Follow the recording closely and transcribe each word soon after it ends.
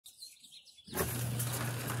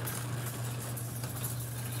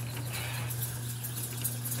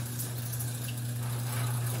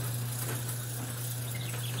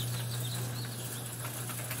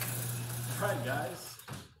right, guys.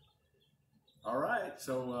 All right,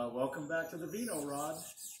 so welcome back to the Vino Rod.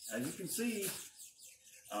 As you can see,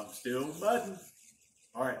 I'm still mudding.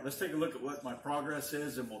 All right, let's take a look at what my progress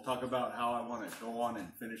is, and we'll talk about how I want to go on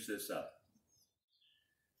and finish this up.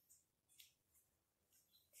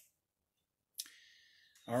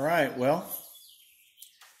 All right, well,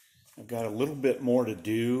 I've got a little bit more to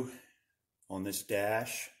do on this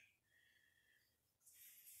dash.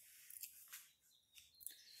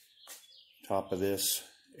 Top of this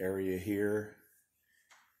area here.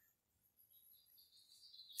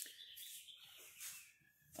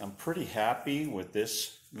 I'm pretty happy with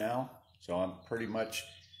this now, so I'm pretty much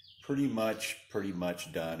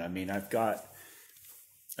done. I mean, I've got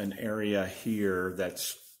an area here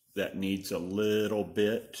that needs a little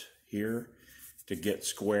bit here to get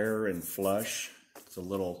square and flush. It's a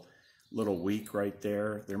little weak right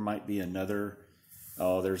there. There might be another.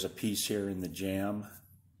 Oh, there's a piece here in the jamb.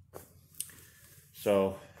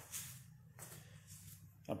 So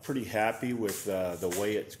I'm pretty happy with the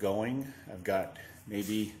way it's going. I've got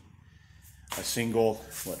maybe a single,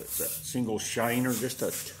 single shiner, just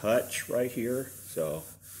a touch right here. So,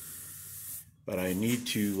 but I need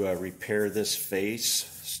to repair this face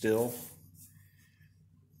still.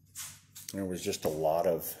 There was just a lot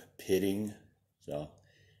of pitting. So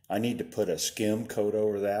I need to put a skim coat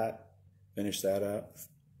over that, finish that up.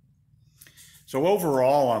 So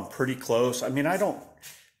overall, I'm pretty close. I mean, I don't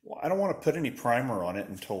want to put any primer on it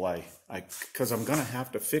until because I'm going to have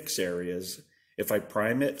to fix areas. If I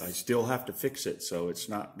prime it, I still have to fix it. So it's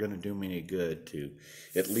not going to do me any good to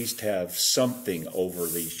at least have something over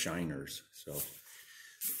these shiners. So,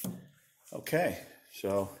 okay.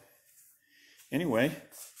 So anyway,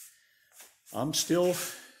 I'm still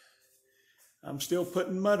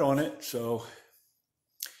putting mud on it. So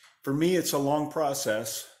for me, it's a long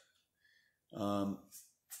process.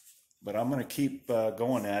 But I'm going to keep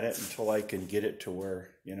going at it until I can get it to where,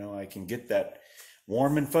 I can get that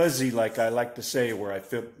warm and fuzzy, like I like to say, where I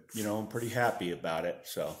feel, I'm pretty happy about it.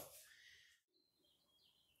 So,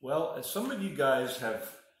 well, as some of you guys have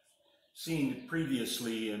seen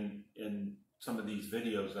previously in some of these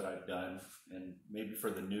videos that I've done, and maybe for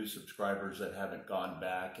the new subscribers that haven't gone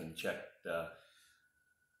back and checked,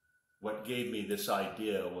 what gave me this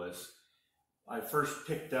idea was I first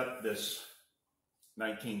picked up this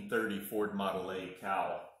 1930 Ford Model A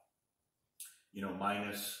cowl,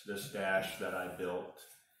 minus this dash that I built.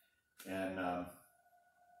 And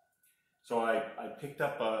so I picked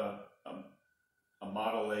up a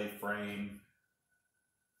Model A frame,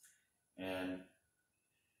 and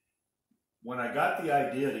when I got the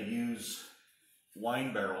idea to use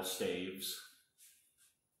wine barrel staves,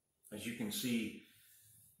 as you can see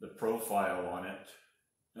the profile on it,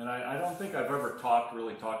 and I don't think I've ever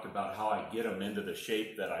really talked about how I get them into the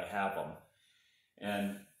shape that I have them.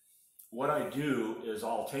 And what I do is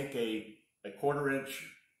I'll take a 1/4 inch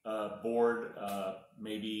board,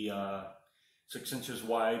 maybe 6 inches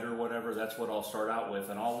wide or whatever. That's what I'll start out with.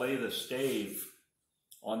 And I'll lay the stave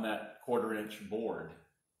on that 1/4 inch board,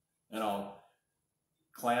 and I'll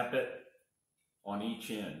clamp it on each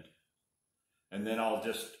end. And then I'll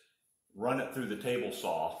just run it through the table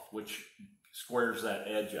saw, which squares that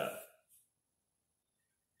edge up.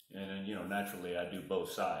 And then, naturally I do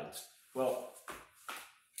both sides. Well,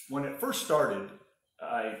 when it first started,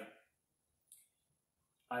 I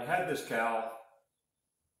had this cowl.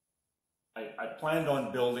 I planned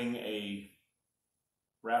on building a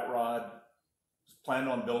rat rod, planned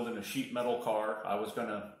on building a sheet metal car. I was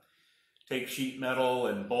gonna take sheet metal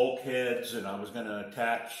and bulkheads, and I was gonna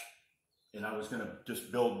attach, and I was gonna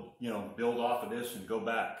just build off of this and go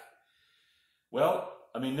back. Well,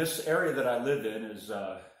 I mean, this area that I live in is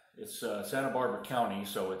it's Santa Barbara County,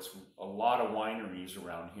 so it's a lot of wineries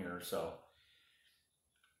around here. So,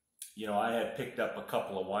 I had picked up a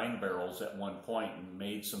couple of wine barrels at one point and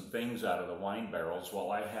made some things out of the wine barrels. Well,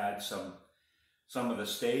 I had some of the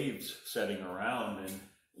staves sitting around, and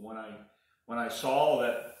when I saw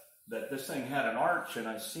that this thing had an arch, and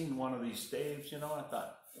I seen one of these staves, I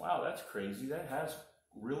thought, wow, that's crazy. That has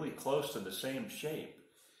really close to the same shape.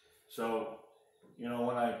 So,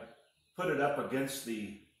 when I put it up against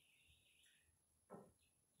the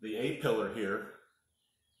A-pillar here,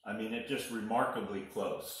 I mean, it just remarkably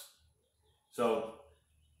close. So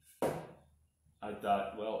I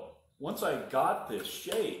thought, well, once I got this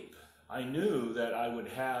shape, I knew that I would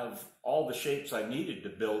have all the shapes I needed to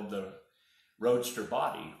build the Roadster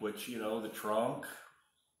body, which, the trunk,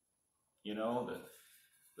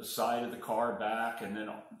 the side of the car back, and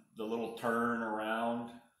then the little turn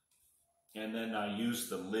around. And then I used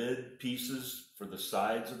the lid pieces for the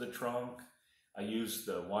sides of the trunk, I used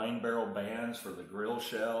the wine barrel bands for the grill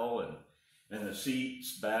shell and the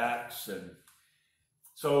seats, backs, and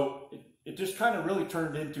so it just kind of really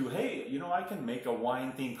turned into, hey, you know, I can make a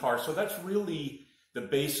wine themed car. So that's really the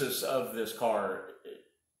basis of this car.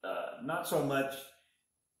 Not so much,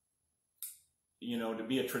 you know, to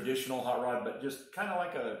be a traditional hot rod, but just kind of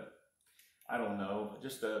like I don't know,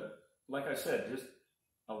 just like I said, just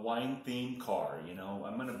a wine themed car. You know,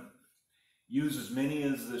 I'm going to use as many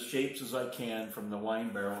of the shapes as I can from the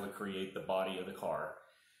wine barrel to create the body of the car.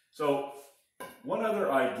 So one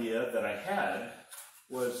other idea that I had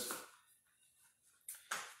was,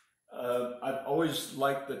 I've always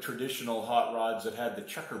liked the traditional hot rods that had the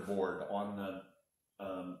checkerboard on the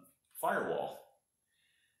firewall.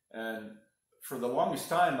 And for the longest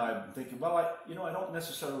time, I've been thinking, well, I don't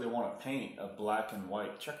necessarily want to paint a black and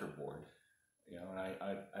white checkerboard. You know,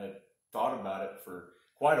 and I thought about it for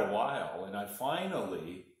quite a while, and I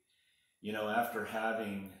finally, you know, after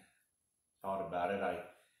having thought about it,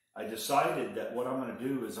 I decided that what I'm going to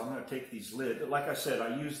do is I'm going to take these lid, like I said,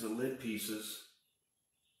 I use the lid pieces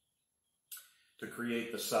to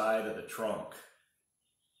create the side of the trunk.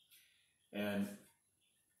 And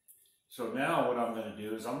so now what I'm going to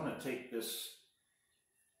do is I'm going to take this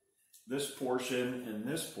portion and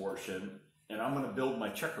this portion, and I'm going to build my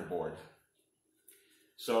checkerboard.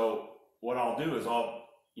 So what I'll do is I'll,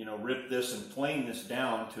 you know, rip this and plane this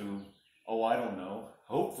down to, oh, I don't know,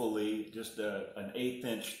 hopefully just an 1/8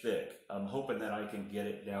 inch thick. I'm hoping that I can get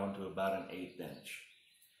it down to about an 1/8 inch.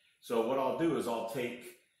 So what I'll do is I'll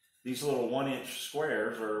take these little 1 inch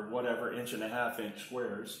squares, or whatever, 1.5 inch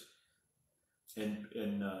squares,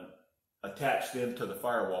 and attach them to the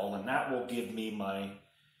firewall, and that will give me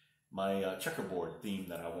my checkerboard theme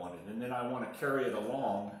that I wanted. And then I want to carry it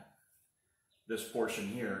along this portion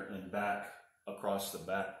here and back across the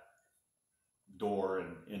back door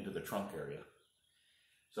and into the trunk area.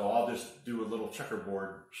 So I'll just do a little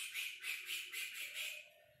checkerboard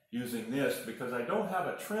using this because I don't have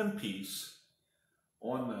a trim piece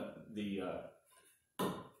on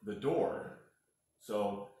the door.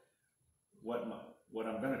 So what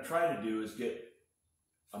I'm going to try to do is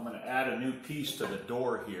I'm going to add a new piece to the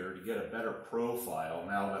door here to get a better profile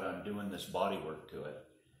now that I'm doing this bodywork to it.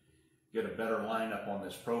 Get a better lineup on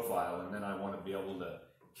this profile, and then I want to be able to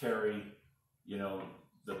carry, you know,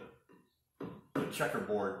 the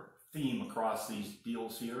checkerboard theme across these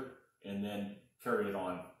deals here, and then carry it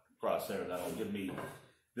on across there. That'll give me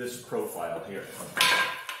this profile here.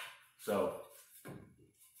 So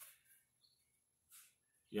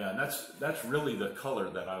yeah, and that's really the color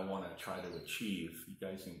that I want to try to achieve. You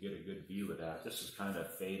guys can get a good view of that. This is kind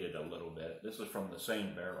of faded a little bit. This is from the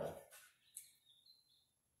same barrel.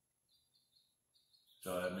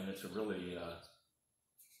 So, I mean, it's a really,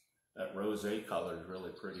 that rosé color is really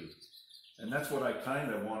pretty. And that's what I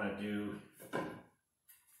kind of want to do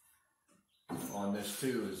on this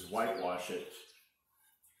too, is whitewash it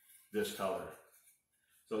this color.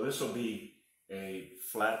 So this will be a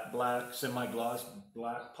flat black, semi-gloss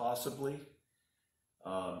black possibly.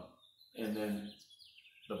 And then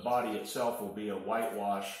the body itself will be a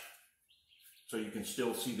whitewash, so you can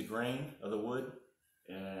still see the grain of the wood,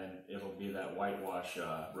 and it'll be that whitewash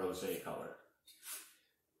rosé color.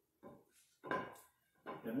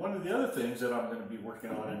 And one of the other things that I'm going to be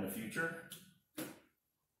working on in the future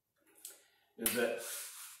is that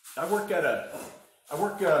I work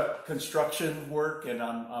construction work, and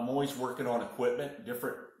I'm always working on equipment,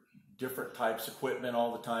 different types of equipment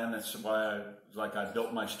all the time. That's why I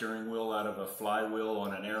built my steering wheel out of a flywheel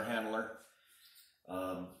on an air handler.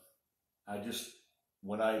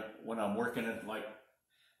 When I'm working at, like,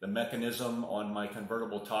 the mechanism on my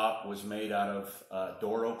convertible top was made out of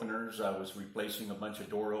door openers. I was replacing a bunch of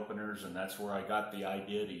door openers, and that's where I got the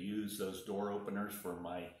idea to use those door openers for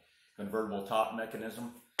my convertible top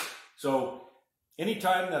mechanism. So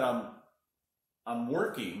anytime that I'm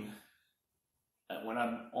working, when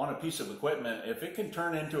I'm on a piece of equipment, if it can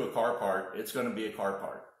turn into a car part, it's going to be a car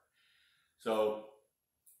part. So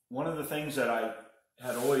one of the things that I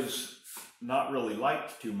had always not really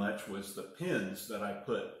liked too much was the pins that I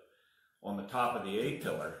put on the top of the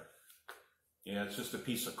A-pillar. Yeah, it's just a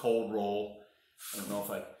piece of cold roll. I don't know if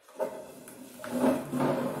I...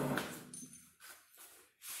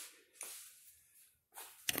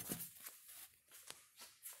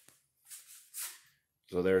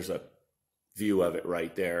 So there's a view of it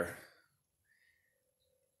right there.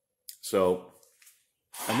 So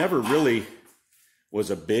I never really was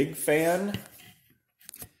a big fan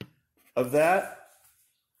of that.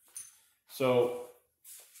 So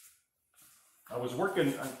I work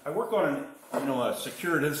on a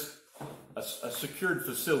secured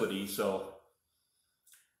facility. So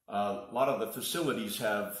a lot of the facilities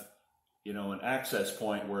have, you know, an access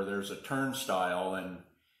point where there's a turnstile, and,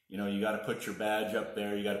 you know, you got to put your badge up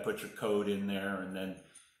there, you got to put your code in there, and then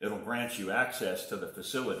it'll grant you access to the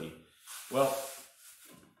facility. Well,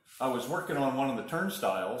 I was working on one of the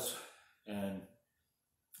turnstiles, and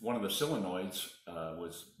one of the solenoids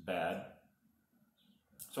was bad.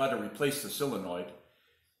 So I had to replace the solenoid.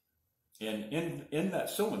 And in that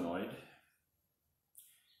solenoid,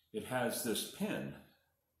 it has this pin.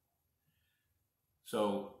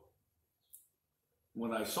 So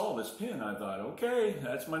when I saw this pin, I thought, okay,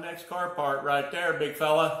 that's my next car part right there, big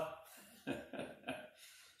fella.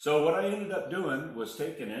 So what I ended up doing was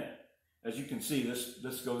taking it. As you can see,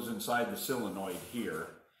 this goes inside the solenoid here.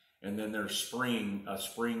 And then there's a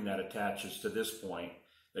spring that attaches to this point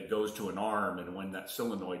that goes to an arm. And when that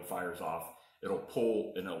solenoid fires off, it'll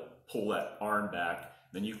pull that arm back.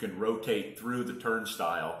 Then you can rotate through the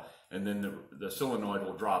turnstile, and then the solenoid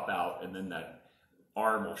will drop out, and then that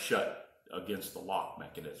arm will shut against the lock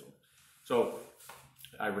mechanism. So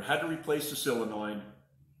I had to replace the solenoid.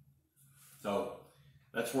 So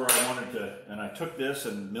that's where I wanted to, and I took this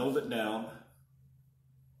and milled it down.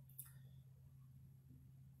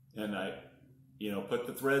 And I, you know, put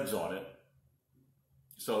the threads on it.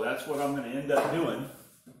 So that's what I'm going to end up doing,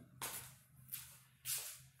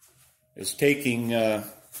 is taking and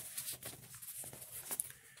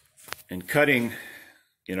cutting,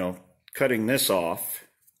 you know, cutting this off,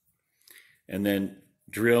 and then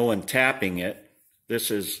drill and tapping it.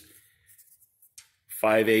 This is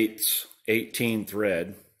 5/8 18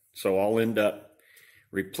 thread, so I'll end up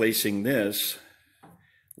replacing this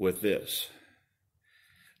with this.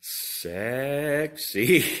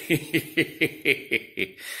 Sexy.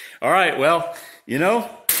 All right, well, you know,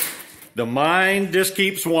 the mind just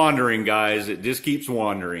keeps wandering, guys. It just keeps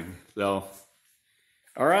wandering. So,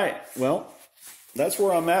 all right, well, that's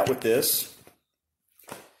where I'm at with this.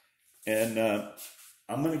 And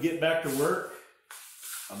I'm going to get back to work.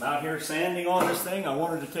 I'm out here sanding on this thing. I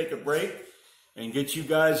wanted to take a break and get you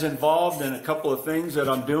guys involved in a couple of things that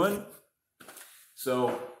I'm doing.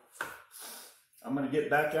 So I'm going to get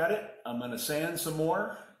back at it. I'm going to sand some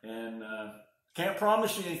more, and can't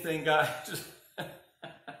promise you anything, guys.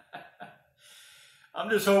 I'm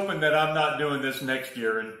just hoping that I'm not doing this next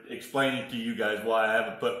year and explaining to you guys why I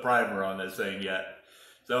haven't put primer on this thing yet.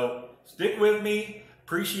 So stick with me.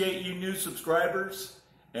 Appreciate you new subscribers,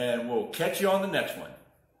 and we'll catch you on the next one.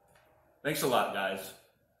 Thanks a lot, guys.